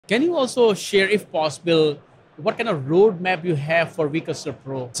Can you also share, if possible, what kind of roadmap you have for vCluster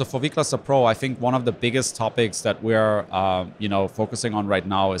Pro? So for vCluster Pro, I think one of the biggest topics that we're focusing on right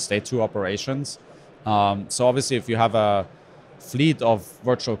now is day 2 operations. So obviously, if you have a fleet of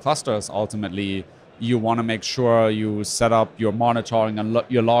virtual clusters, ultimately, you want to make sure you set up your monitoring and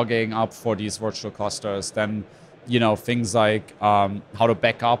your logging up for these virtual clusters. Then, things like how to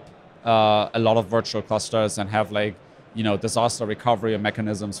back up a lot of virtual clusters and have disaster recovery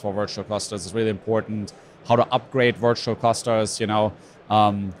mechanisms for virtual clusters is really important. How to upgrade virtual clusters, we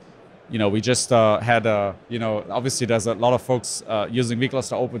just had obviously there's a lot of folks using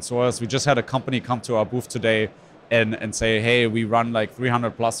vCluster open source. We just had a company come to our booth today and say, hey, we run like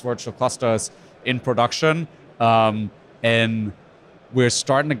 300 plus virtual clusters in production, and we're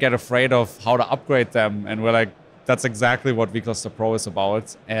starting to get afraid of how to upgrade them. And we're like, that's exactly what vCluster Pro is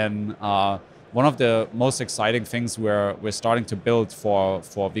about. And one of the most exciting things we're starting to build for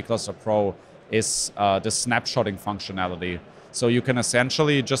vCluster Pro is the snapshotting functionality. So you can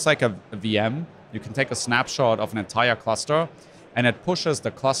essentially, just like a VM, you can take a snapshot of an entire cluster, and it pushes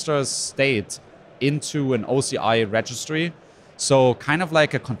the cluster's state into an OCI registry. So kind of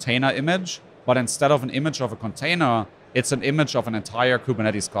like a container image, but instead of an image of a container, it's an image of an entire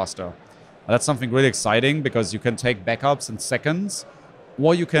Kubernetes cluster. That's something really exciting because you can take backups in seconds,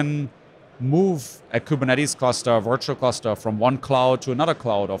 or you can move a Kubernetes cluster, a virtual cluster, from one cloud to another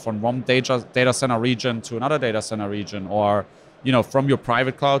cloud, or from one data center region to another data center region, or from your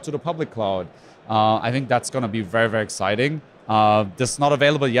private cloud to the public cloud. I think that's going to be very, very exciting. This is not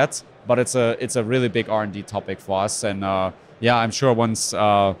available yet, but it's a really big R&D topic for us. And I'm sure once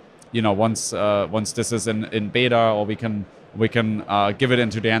this is in beta, or we can give it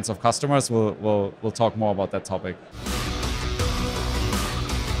into the hands of customers, we'll talk more about that topic.